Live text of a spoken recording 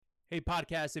Hey,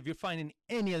 podcast, if you're finding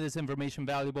any of this information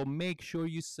valuable, make sure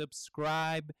you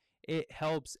subscribe. It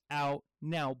helps out.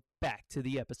 Now, back to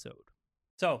the episode.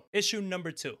 So, issue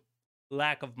number 2,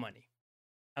 lack of money.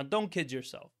 Now, don't kid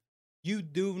yourself. You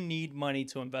do need money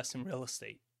to invest in real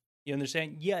estate. You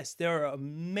understand? Yes, there are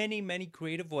many, many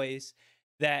creative ways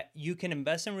that you can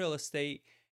invest in real estate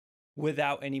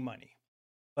without any money.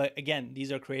 But again,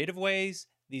 these are creative ways.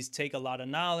 These take a lot of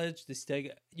knowledge. These take,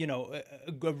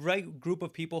 a right group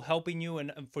of people helping you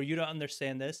and for you to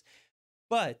understand this.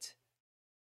 But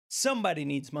somebody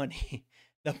needs money.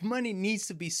 The money needs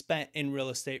to be spent in real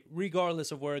estate,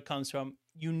 regardless of where it comes from.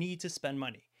 You need to spend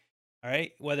money. All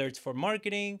right. Whether it's for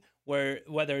marketing,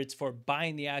 whether it's for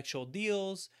buying the actual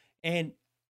deals. And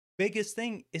biggest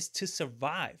thing is to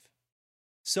survive.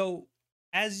 So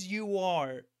as you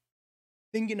are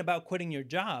thinking about quitting your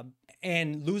job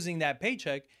and losing that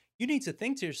paycheck, you need to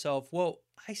think to yourself, well,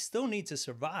 I still need to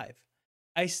survive.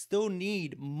 I still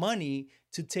need money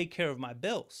to take care of my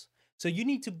bills. So you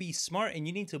need to be smart and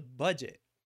you need to budget.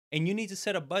 And you need to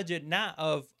set a budget not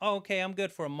of, oh, okay, I'm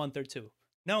good for a month or two.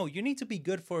 No, you need to be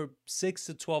good for 6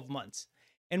 to 12 months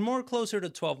and more closer to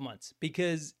 12 months.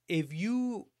 Because if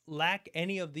you lack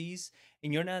any of these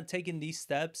and you're not taking these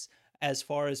steps as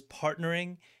far as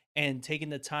partnering and taking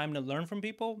the time to learn from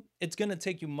people, it's going to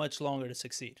take you much longer to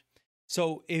succeed.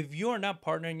 So if you're not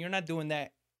partnering, you're not doing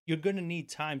that, you're going to need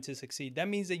time to succeed. That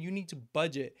means that you need to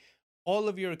budget all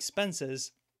of your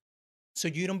expenses so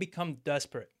you don't become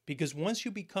desperate. Because once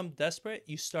you become desperate,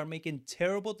 you start making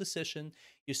terrible decisions,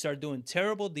 you start doing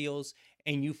terrible deals,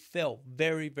 and you fail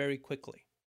very, very quickly.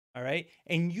 All right.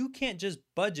 And you can't just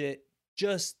budget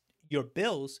just your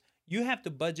bills, you have to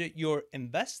budget your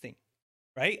investing.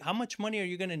 Right? How much money are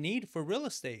you going to need for real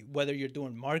estate? Whether you're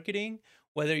doing marketing,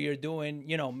 whether you're doing,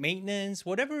 maintenance,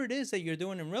 whatever it is that you're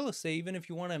doing in real estate, even if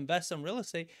you want to invest in real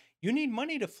estate, you need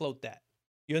money to float that.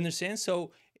 You understand?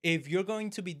 So if you're going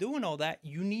to be doing all that,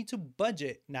 you need to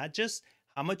budget, not just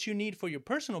how much you need for your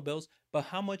personal bills, but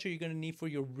how much are you going to need for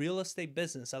your real estate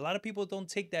business? A lot of people don't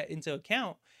take that into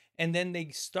account. And then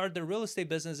they start their real estate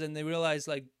business and they realize,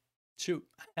 like, shoot,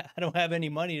 I don't have any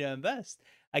money to invest.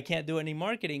 I can't do any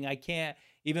marketing. I can't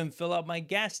even fill up my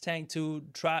gas tank to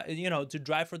try, to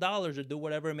drive for dollars or do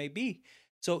whatever it may be.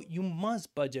 So you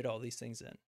must budget all these things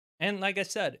in. And like I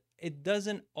said, it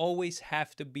doesn't always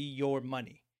have to be your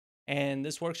money. And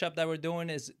this workshop that we're doing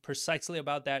is precisely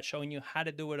about that, showing you how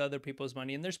to do with other people's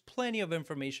money. And there's plenty of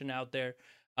information out there.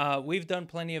 We've done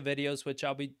plenty of videos, which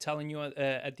I'll be telling you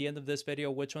at the end of this video,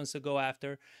 which ones to go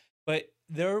after. But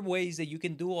there are ways that you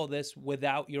can do all this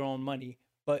without your own money.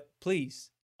 But please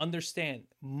understand,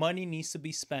 money needs to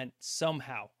be spent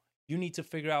somehow. You need to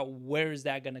figure out where is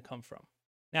that going to come from.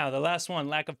 Now, the last one,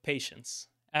 lack of patience.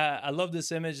 I love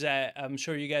this image that I'm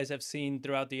sure you guys have seen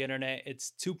throughout the internet. It's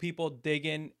two people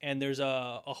digging and there's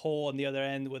a hole on the other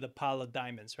end with a pile of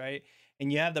diamonds, right?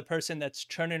 And you have the person that's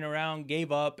turning around,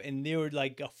 gave up, and they were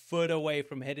like a foot away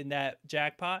from hitting that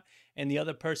jackpot. And the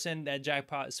other person, that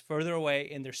jackpot is further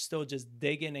away and they're still just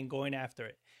digging and going after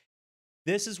it.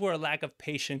 This is where a lack of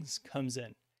patience comes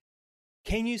in.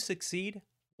 Can you succeed?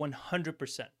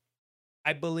 100%.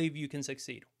 I believe you can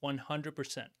succeed.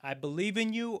 100%. I believe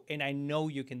in you and I know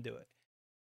you can do it.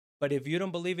 But if you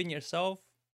don't believe in yourself,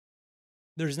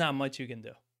 there's not much you can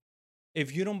do.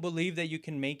 If you don't believe that you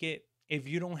can make it, if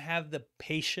you don't have the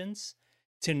patience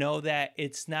to know that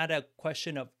it's not a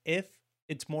question of if,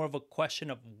 it's more of a question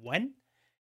of when,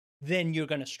 then you're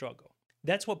going to struggle.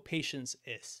 That's what patience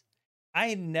is.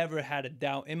 I never had a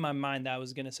doubt in my mind that I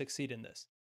was going to succeed in this.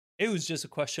 It was just a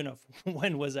question of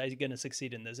when was I going to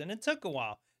succeed in this? And it took a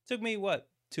while. It took me, 2-3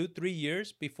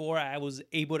 years before I was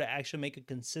able to actually make a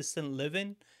consistent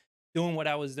living doing what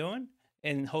I was doing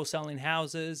and wholesaling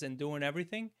houses and doing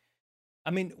everything.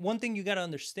 I mean, one thing you got to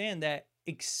understand, that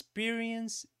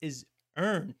experience is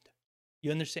earned.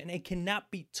 You understand? It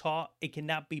cannot be taught. It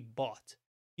cannot be bought.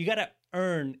 You got to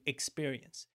earn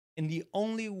experience. And the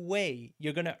only way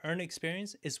you're going to earn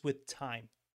experience is with time.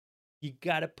 You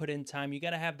got to put in time. You got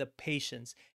to have the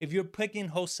patience. If you're picking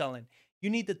wholesaling,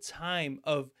 you need the time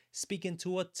of speaking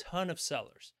to a ton of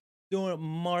sellers, doing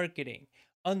marketing,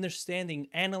 understanding,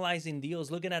 analyzing deals,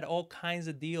 looking at all kinds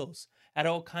of deals, at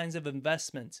all kinds of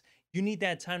investments. You need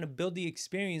that time to build the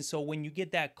experience so when you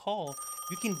get that call,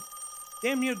 you can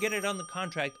damn near get it on the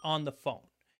contract on the phone.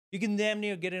 You can damn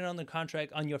near get it on the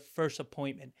contract on your first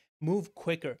appointment. Move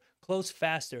quicker, close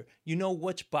faster. You know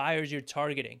which buyers you're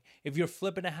targeting. If you're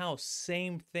flipping a house,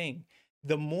 same thing.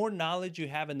 The more knowledge you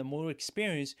have and the more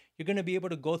experience, you're going to be able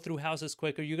to go through houses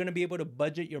quicker. You're going to be able to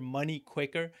budget your money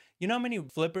quicker. You know how many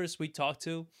flippers we talk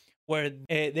to where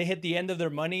they hit the end of their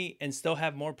money and still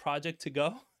have more project to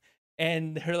go?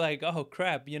 And they're like, oh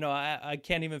crap, you know, I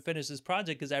can't even finish this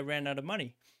project because I ran out of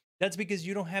money. That's because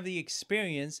you don't have the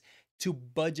experience to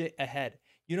budget ahead.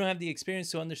 You don't have the experience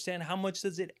to understand how much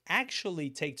does it actually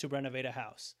take to renovate a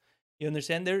house. You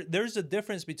understand? There's a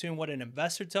difference between what an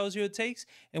investor tells you it takes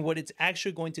and what it's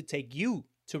actually going to take you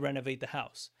to renovate the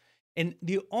house. And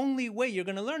the only way you're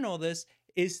going to learn all this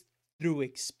is through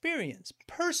experience,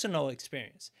 personal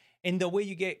experience. And the way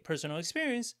you get personal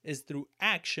experience is through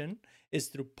action, is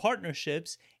through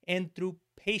partnerships, and through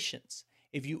patience.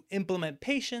 If you implement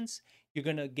patience, you're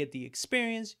going to get the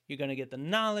experience, you're going to get the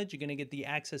knowledge, you're going to get the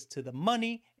access to the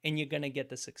money, and you're going to get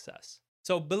the success.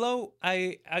 So below,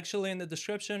 I actually in the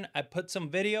description, I put some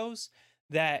videos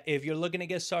that if you're looking to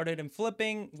get started in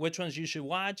flipping, which ones you should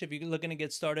watch. If you're looking to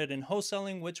get started in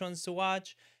wholesaling, which ones to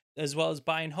watch, as well as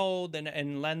buy and hold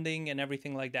and lending and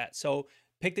everything like that. So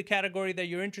pick the category that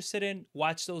you're interested in,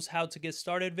 watch those how to get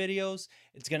started videos.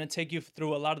 It's going to take you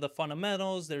through a lot of the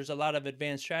fundamentals. There's a lot of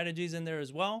advanced strategies in there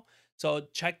as well. So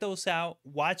check those out,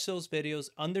 watch those videos,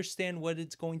 understand what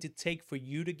it's going to take for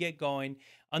you to get going,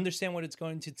 understand what it's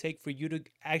going to take for you to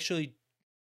actually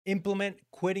implement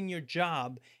quitting your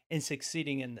job and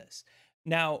succeeding in this.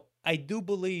 Now, I do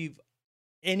believe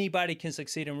anybody can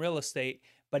succeed in real estate,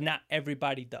 but not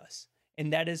everybody does.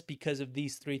 And that is because of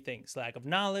these three things: lack of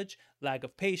knowledge, lack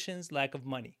of patience, lack of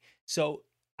money. So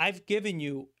I've given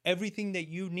you everything that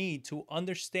you need to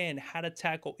understand how to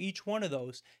tackle each one of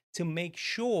those to make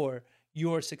sure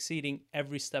you're succeeding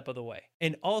every step of the way.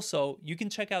 And also, you can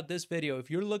check out this video if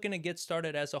you're looking to get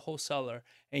started as a wholesaler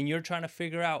and you're trying to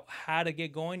figure out how to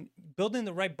get going. Building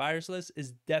the right buyers list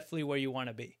is definitely where you want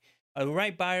to be. The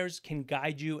right buyers can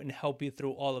guide you and help you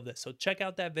through all of this. So check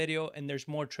out that video, and there's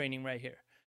more training right here.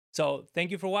 So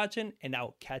thank you for watching, and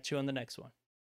I'll catch you on the next one.